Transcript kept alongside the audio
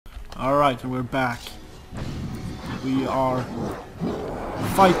Alright, and we're back. We are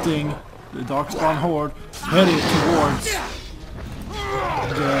fighting the Darkspawn Horde, heading towards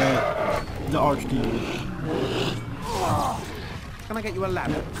the Archdemon. Can I get you a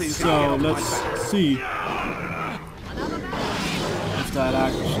ladder so let's see if that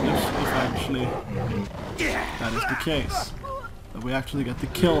actually that is the case. That we actually get to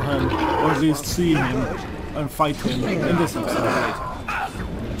kill him, or at least see him and fight him in this episode.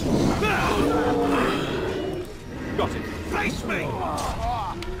 Got it. Face me.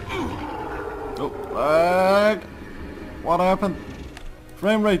 Oh, lag! What happened?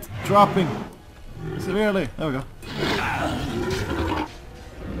 Frame rate dropping severely. There we go.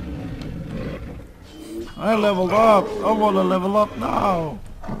 I leveled up. I want to level up now.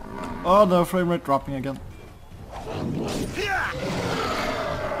 Oh no, frame rate dropping again.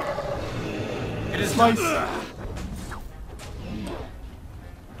 It is nice.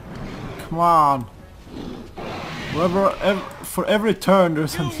 Come on. For every turn,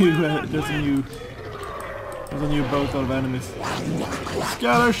 there's a new boat of enemies.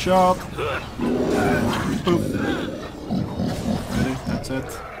 Scatter shot. Boop. Ready? That's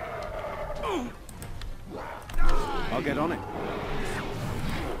it. I'll get on it.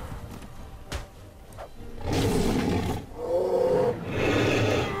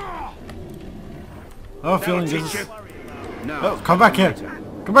 Oh, feeling this is... No. Oh, come back here!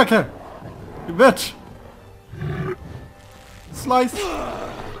 Come back here! You bitch! Slice!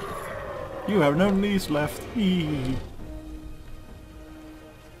 You have no knees left. Eee.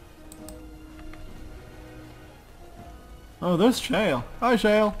 Oh, there's Shale. Hi,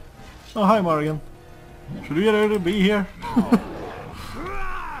 Shale. Oh, hi, Morrigan. Should we already be here?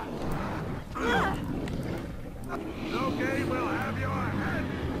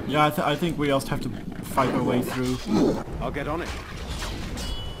 Yeah, I think we just have to fight our way through. I'll get on it.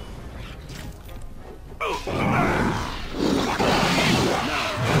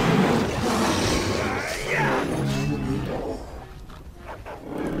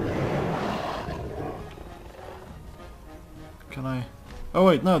 Can I... Oh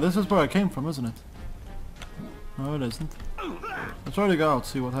wait, no, this is where I came from, isn't it? No, it isn't. Let's try to go out,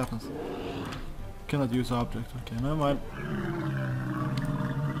 see what happens. Cannot use object. Okay, never mind.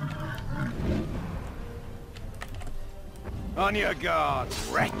 On your guard,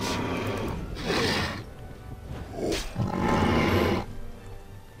 wretch!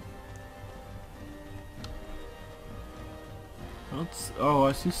 Oh,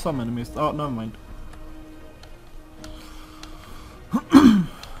 I see some enemies. Oh, never mind.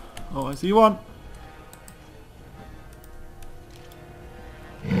 Oh, I see one.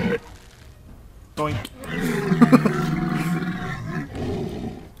 Doink.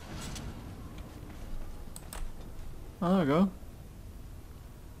 Oh, there we go.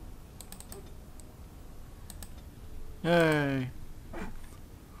 Yay.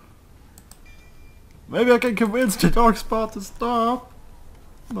 Maybe I can convince the Darkspawn to stop.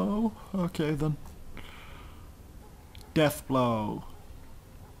 No? Okay then. Death blow.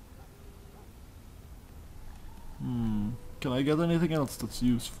 Can I get anything else that's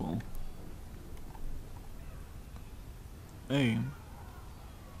useful? Aim.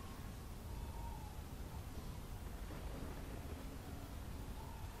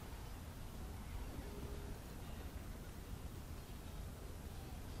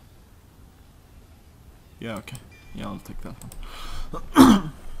 Yeah, okay. Yeah, I'll take that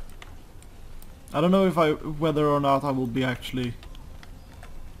one. I don't know whether or not I will be actually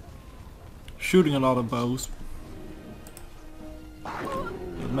shooting a lot of bows.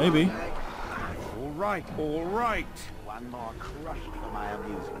 But maybe. All right, all right. One more crushed for my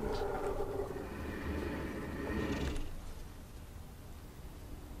amusement.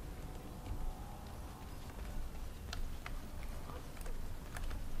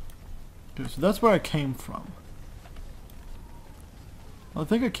 Okay, so that's where I came from. I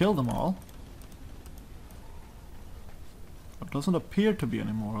think I killed them all. There doesn't appear to be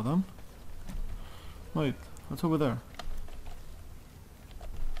any more of them. Wait, what's over there?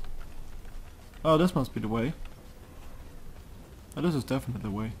 Oh, this must be the way. Oh, this is definitely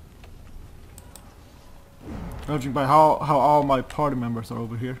the way. Judging by how all my party members are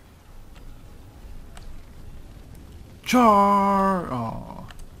over here. Char! Oh,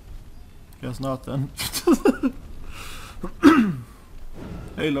 guess not then.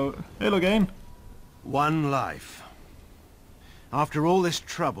 Halo gain. One life. After all this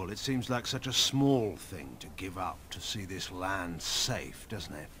trouble, it seems like such a small thing to give up to see this land safe,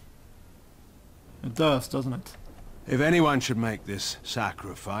 doesn't it? It does, doesn't it? If anyone should make this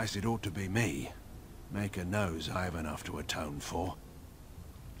sacrifice, it ought to be me. Maker knows I have enough to atone for.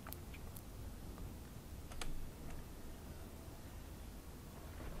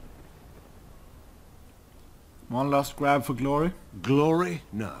 One last grab for glory. Glory?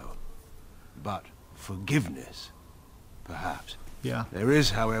 No. But forgiveness? Perhaps. Yeah. There is,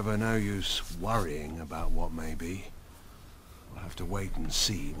 however, no use worrying about what may be. We'll have to wait and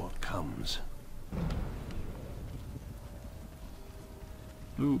see what comes.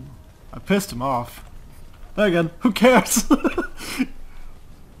 Ooh, I pissed him off. Then again, who cares?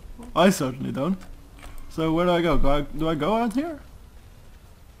 I certainly don't. So where do I go? Do I go out here?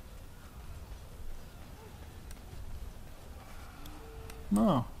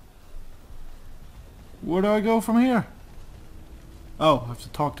 No. Where do I go from here? Oh, I have to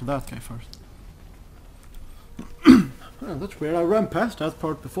talk to that guy first. Oh, that's weird. I ran past that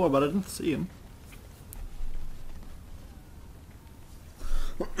part before, but I didn't see him.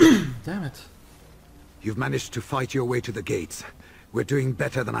 Damn it. You've managed to fight your way to the gates. We're doing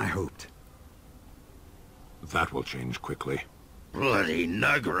better than I hoped. That will change quickly. Bloody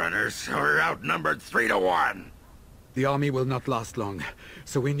nug runners are outnumbered 3 to 1. The army will not last long,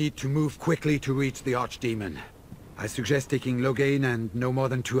 so we need to move quickly to reach the Archdemon. I suggest taking Loghain and no more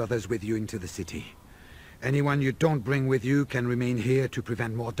than 2 others with you into the city. Anyone you don't bring with you can remain here to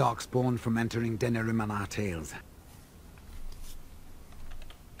prevent more Darkspawn from entering Denerim on our tails.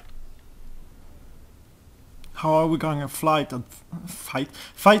 How are we going to fight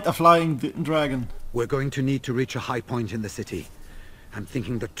a flying dragon? We're going to need to reach a high point in the city. I'm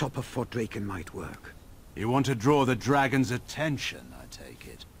thinking the top of Fort Draken might work. You want to draw the dragon's attention, I take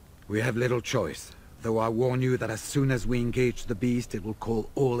it. We have little choice, though I warn you that as soon as we engage the beast, it will call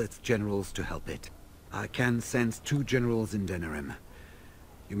all its generals to help it. I can sense 2 generals in Denerim.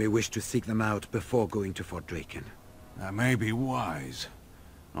 You may wish to seek them out before going to Fort Draken. That may be wise.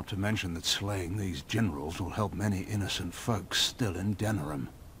 Not to mention that slaying these generals will help many innocent folks still in Denerim.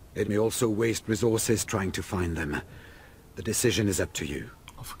 It may also waste resources trying to find them. The decision is up to you.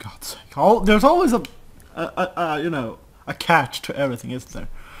 Oh, for God's sake. There's always you know, a catch to everything, isn't there?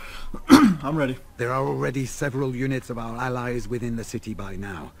 I'm ready. There are already several units of our allies within the city by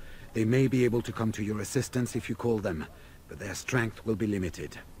now. They may be able to come to your assistance if you call them, but their strength will be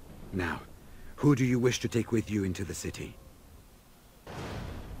limited. Now, who do you wish to take with you into the city?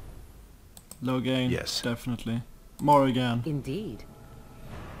 Loghain, Yes. definitely. Morrigan. Indeed.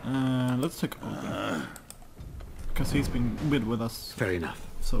 Let's take Ogun. Because he's been with us Fair enough.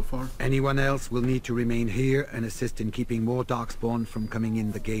 so far. Anyone else will need to remain here and assist in keeping more Darkspawn from coming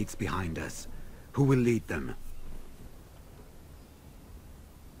in the gates behind us. Who will lead them?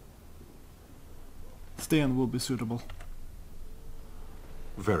 Sten will be suitable.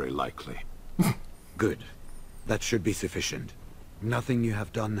 Very likely. Good. That should be sufficient. Nothing you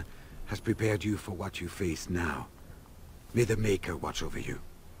have done has prepared you for what you face now. May the Maker watch over you.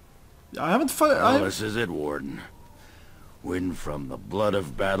 I haven't fought. Well, this is it, Warden. When from the blood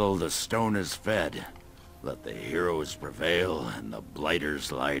of battle the stone is fed, let the heroes prevail and the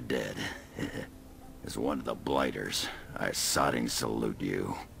blighters lie dead. As one of the blighters, I sodding salute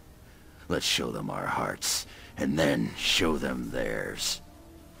you. Let's show them our hearts, and then show them theirs.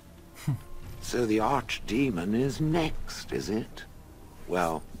 So the Archdemon is next, is it?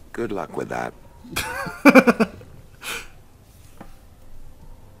 Well, good luck with that.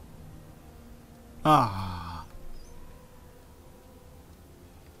 Ah.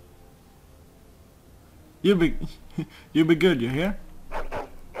 You'll be good, you hear?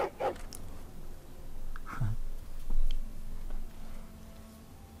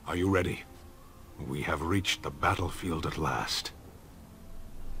 Are you ready? We have reached the battlefield at last.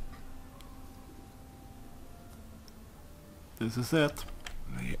 This is it.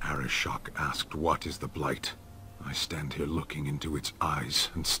 The Arishok asked, what is the Blight? I stand here looking into its eyes,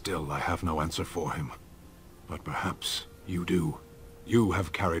 and still I have no answer for him. But perhaps you do. You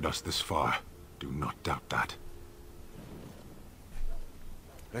have carried us this far. Do not doubt that.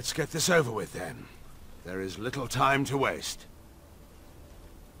 Let's get this over with then. There is little time to waste.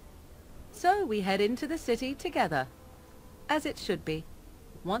 So we head into the city together. As it should be.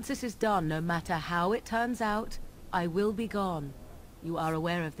 Once this is done, no matter how it turns out, I will be gone. You are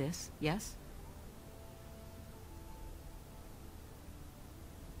aware of this, yes?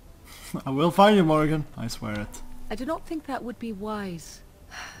 I will find you, Morrigan. I swear it. I do not think that would be wise.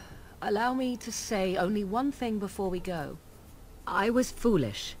 Allow me to say only one thing before we go. I was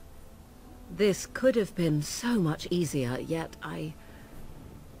foolish. This could have been so much easier, yet I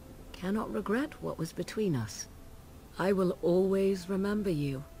cannot regret what was between us. I will always remember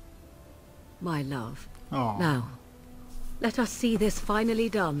you, my love. Oh. Now, let us see this finally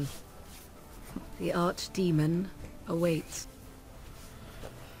done. The Archdemon awaits.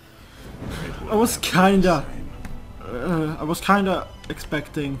 I was kinda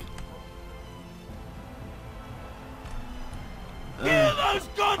expecting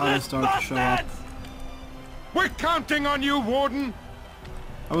they start to show up. We're counting on you, Warden!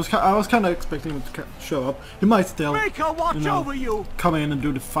 I was kind of expecting him to show up. He might still, Maker, watch over you! come in and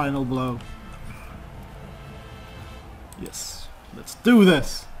do the final blow. Yes, let's do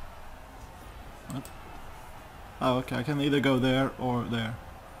this! What? Oh, okay, I can either go there or there.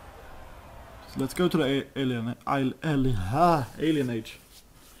 So let's go to the alien age.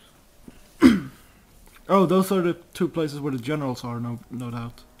 Oh, those are the two places where the generals are, no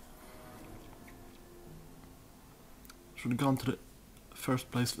doubt. Should have gone to the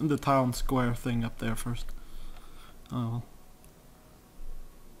first place, in the town square thing up there first. Oh well.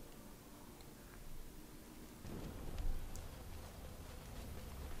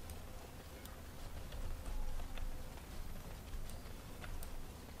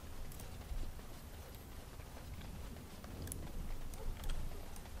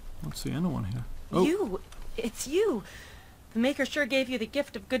 I don't see anyone here. Oh. You! It's you! The Maker sure gave you the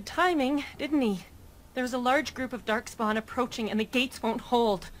gift of good timing, didn't he? There's a large group of Darkspawn approaching and the gates won't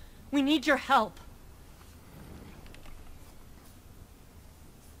hold. We need your help.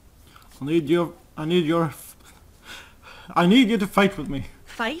 I need you to fight with me.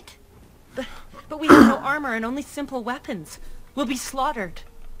 Fight? But we have no armor and only simple weapons. We'll be slaughtered.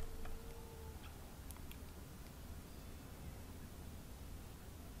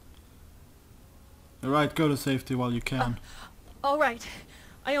 Alright, go to safety while you can. All right.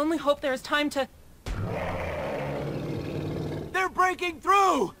 I only hope there is time to... They're breaking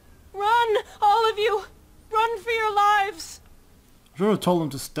through! Run! All of you! Run for your lives! I should have told them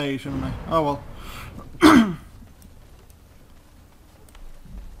to stay, shouldn't I? Oh well.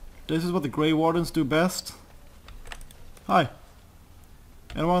 This is what the Grey Wardens do best. Hi.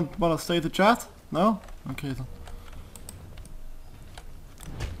 Anyone wanna stay to chat? No? Okay then.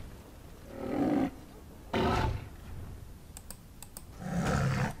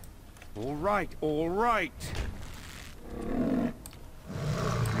 All right.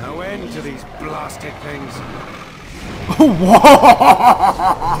 No end to these blasted things.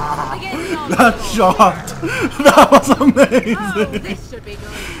 That shot! That was amazing! Oh, this should be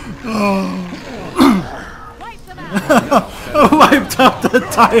good. Wipe them out. Wiped out the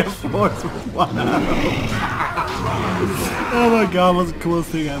entire force with one arrow. Oh my god, was the coolest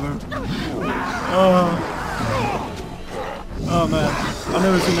thing ever. Oh man, I've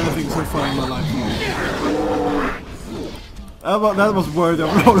never seen anything so fun in my life. That was worthy of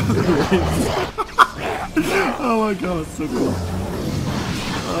Lord of the Rings. Oh my god, it's so cool.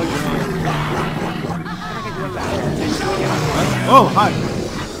 Oh god. Oh, hi.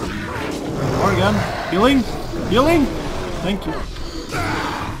 Morgan, healing? Healing? Thank you.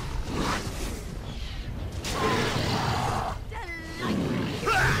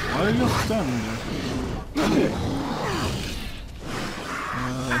 Why are you just standing there? Okay.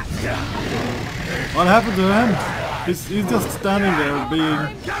 What happened to him? He's just standing there being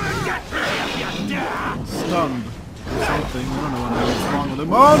stunned or something. I don't know what's wrong with him.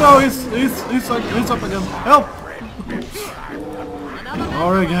 Oh no, he's up again. Help!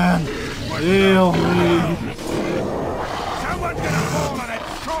 Or again. Heal me. Someone's gonna fall on it.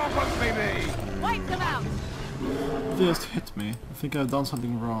 Sure won't be me. Wipe them out. They just hit me. I think I've done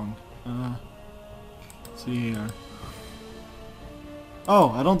something wrong. Let's see here.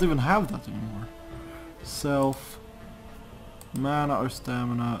 Oh, I don't even have that anymore. Self, mana or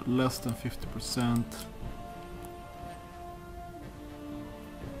stamina less than 50%.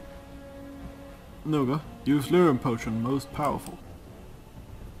 Noga, use Lyrium Potion, most powerful.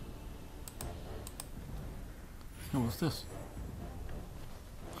 What was this?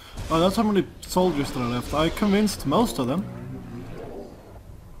 Oh, that's how many soldiers that are left. I convinced most of them.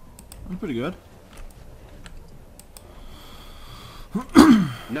 I'm pretty good.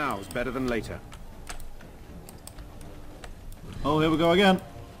 Now's better than later. Oh, here we go again.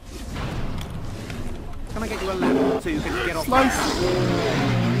 Can I get you a lamp so you can get off? Slice!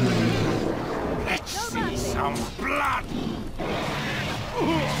 Let's see some blood!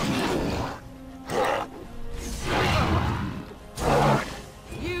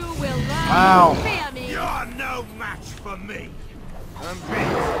 You will learn Ow. to fear me. You're no match for me. I'm big.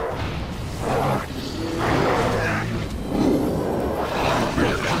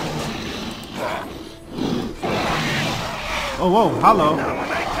 Oh, whoa, hello.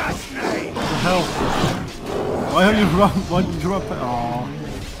 What the hell? Why have you run? Why did you run? Aww.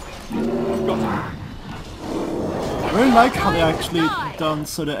 I really like how they actually done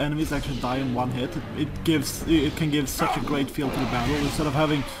so the enemies actually die in one hit. It can give such a great feel to the battle instead of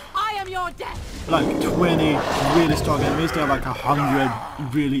having I am your death. like 20 really strong enemies. They have like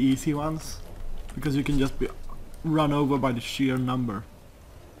 100 really easy ones because you can just be run over by the sheer number.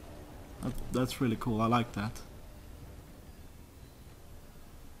 That's really cool. I like that.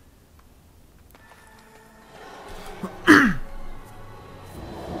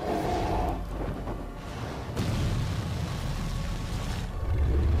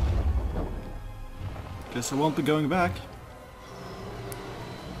 Guess I won't be going back.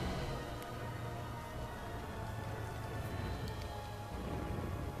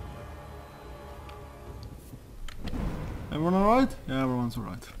 Everyone alright? Yeah, everyone's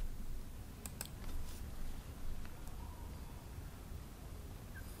alright.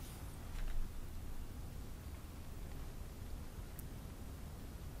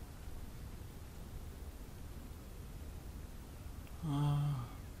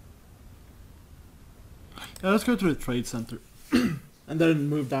 Yeah, let's go to the trade center. And then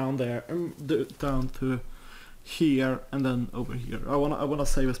move down there, down to here, and then over here. I wanna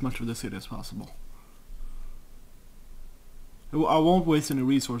save as much of the city as possible. I won't waste any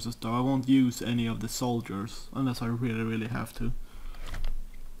resources though. I won't use any of the soldiers unless I really have to.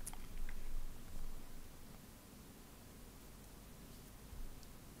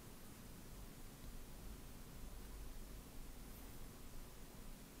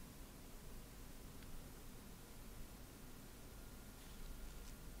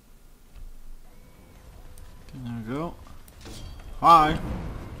 There we go. Hi.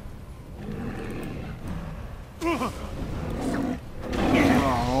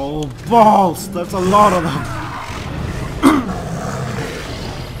 Oh, balls! That's a lot of them.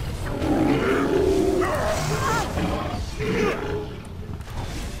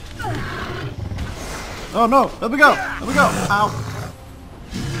 Oh no! Let me go! Let me go! Ow!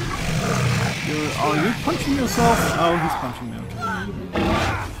 Are you punching yourself? Oh, he's punching me. Okay.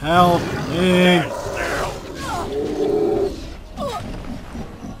 Help me!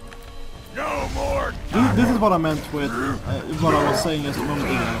 This is what I meant with what I was saying just a moment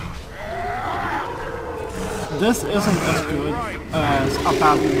ago. This isn't as good as a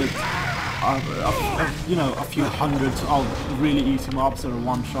battle with you know, a few hundreds of really easy mobs that are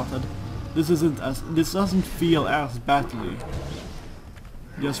one-shotted. This doesn't feel as battle-y.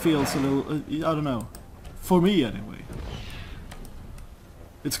 It just feels a little, I don't know. For me anyway.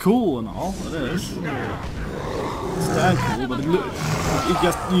 It's cool and all, it is. It's that cool, but you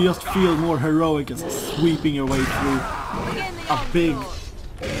just feel more heroic as sweeping your way through a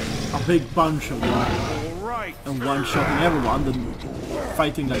big bunch of them and one-shotting everyone, then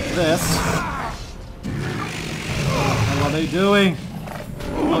fighting like this. And what are they doing?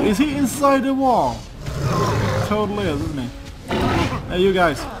 Oh, is he inside the wall? Totally is, isn't he? Hey, you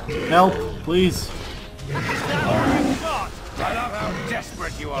guys, help, please. I love how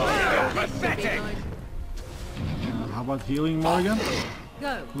desperate you are. You're pathetic. How about healing more again?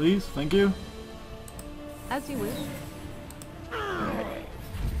 Go. Please, thank you. As you wish.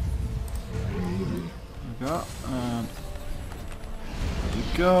 Okay, and there you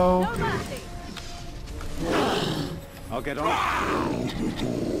go. No mercy. I'll get on.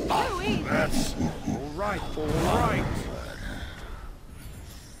 That's all right.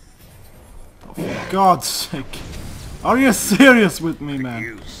 Oh, for God's sake. Are you serious with me, man?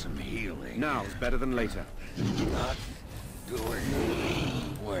 Use some healing. Now's better than later. Not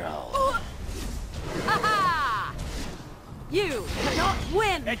doing well. Ha! You cannot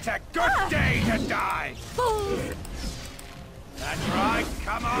win! It's a good day to die. Fools! That's right.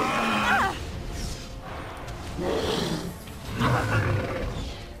 Come on.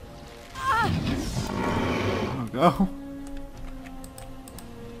 There we go.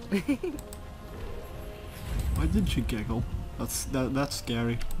 Why did she giggle? That's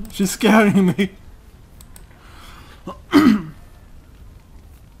scary. She's scaring me.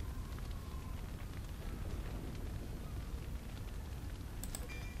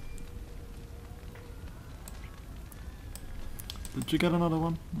 Did you get another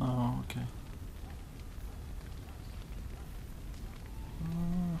one? Oh, okay.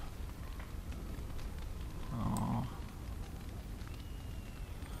 Oh.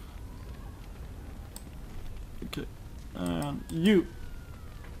 Okay. And you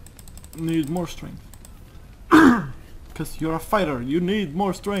need more strength. Because you're a fighter, you need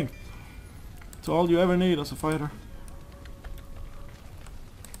more strength. It's all you ever need as a fighter.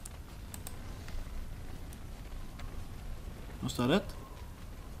 Was that it?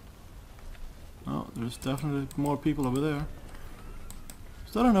 Oh, there's definitely more people over there.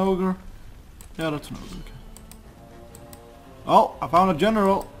 Is that an ogre? Yeah, that's an ogre, okay. Oh, I found a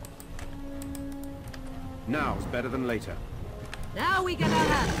general! Now's better than later. Now we get our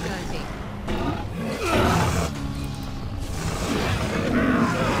hands dirty.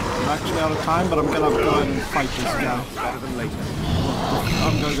 I'm actually out of time, but I'm gonna go ahead and fight this guy. Better than later.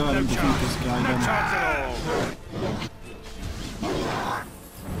 I'm gonna go ahead and defeat this guy then.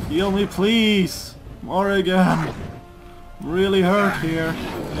 Heal me, please! Morrigan! I'm really hurt here.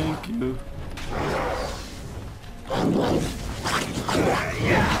 Thank you.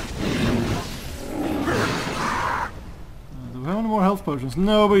 Do we have any more health potions?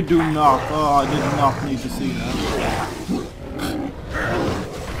 No, we do not. Oh, I did not need to see that.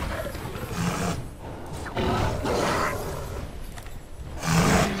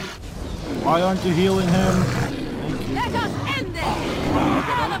 Why aren't you healing him? Thank you. Let us end this!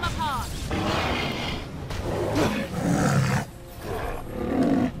 Tear them apart!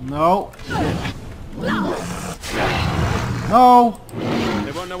 No. No!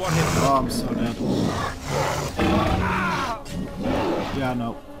 They won't know what hit them. Oh, I'm so dead. Yeah,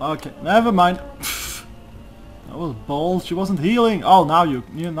 no. Okay, never mind. That was balls. She wasn't healing. Oh, now you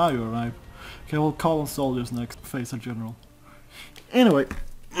arrive. Okay, we'll call on soldiers next. Face a general. Anyway,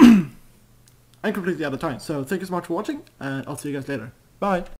 I'm completely out of time. So thank you so much for watching, and I'll see you guys later. Bye.